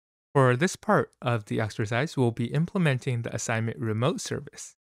For this part of the exercise, we'll be implementing the assignment remote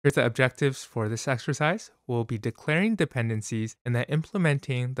service. Here's the objectives for this exercise. We'll be declaring dependencies and then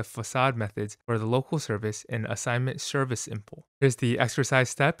implementing the facade methods for the local service in assignment service impl. Here's the exercise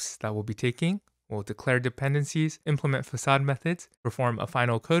steps that we'll be taking. We'll declare dependencies, implement facade methods, perform a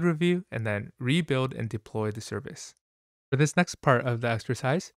final code review, and then rebuild and deploy the service. For this next part of the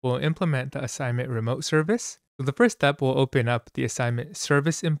exercise, we'll implement the assignment remote service. So the first step, we'll open up the assignment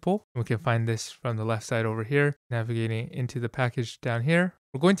service impl. We can find this from the left side over here, navigating into the package down here.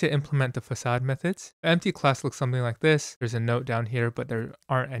 We're going to implement the facade methods. The empty class looks something like this. There's a note down here, but there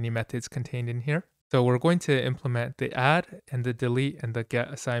aren't any methods contained in here. So we're going to implement the add and the delete and the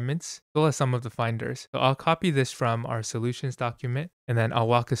get assignments, as well as some of the finders. So I'll copy this from our solutions document, and then I'll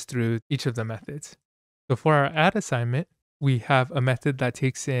walk us through each of the methods. So for our add assignment, we have a method that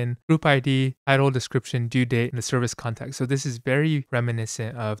takes in group ID, title, description, due date, and the service context. So this is very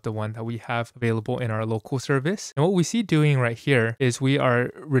reminiscent of the one that we have available in our local service. And what we see doing right here is we are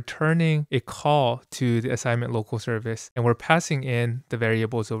returning a call to the assignment local service, and we're passing in the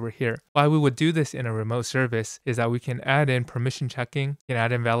variables over here. Why we would do this in a remote service is that we can add in permission checking, can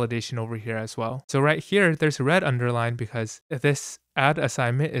add in validation over here as well. So right here, there's a red underline because this add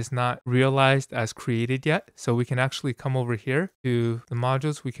assignment is not realized as created yet. So we can actually come over here to the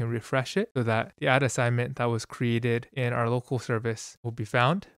modules, we can refresh it so that the add assignment that was created in our local service will be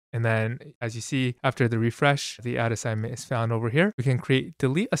found. And then as you see, after the refresh, the add assignment is found over here. We can create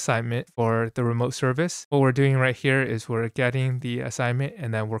delete assignment for the remote service. What we're doing right here is we're getting the assignment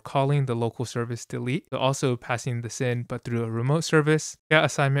and then we're calling the local service delete. So also passing this in, but through a remote service. Get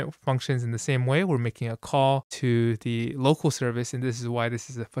assignment functions in the same way. We're making a call to the local service, and this is why this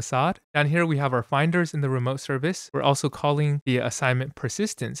is a facade. Down here, we have our finders in the remote service. We're also calling the assignment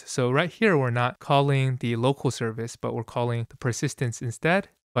persistence. So right here, we're not calling the local service, but we're calling the persistence instead.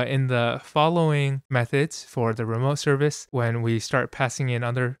 But in the following methods for the remote service, when we start passing in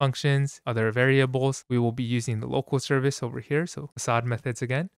other functions, other variables, we will be using the local service over here. So facade methods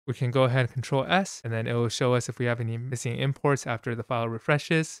again. We can go ahead and Control S, and then it will show us if we have any missing imports after the file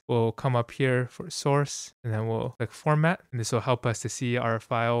refreshes. We'll come up here for source, and then we'll click format. And this will help us to see our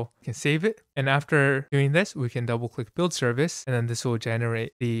file. We can save it. And after doing this, we can double click build service, and then this will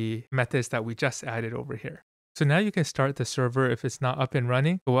generate the methods that we just added over here. So now you can start the server if it's not up and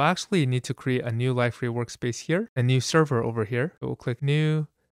running. But we'll actually need to create a new Liferay workspace here, a new server over here. So we'll click new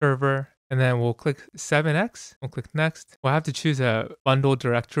server, and then we'll click 7x. We'll click next. We'll have to choose a bundle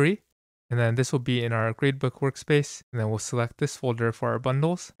directory, and then this will be in our gradebook workspace. And then we'll select this folder for our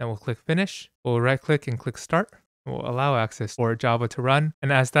bundles, and we'll click finish. We'll right click and click start. We'll allow access for Java to run.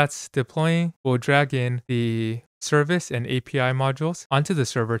 And as that's deploying, we'll drag in the service and API modules onto the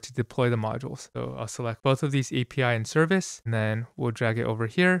server to deploy the modules. So I'll select both of these API and service, and then we'll drag it over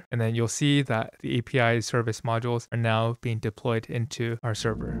here. And then you'll see that the API service modules are now being deployed into our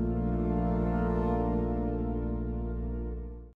server.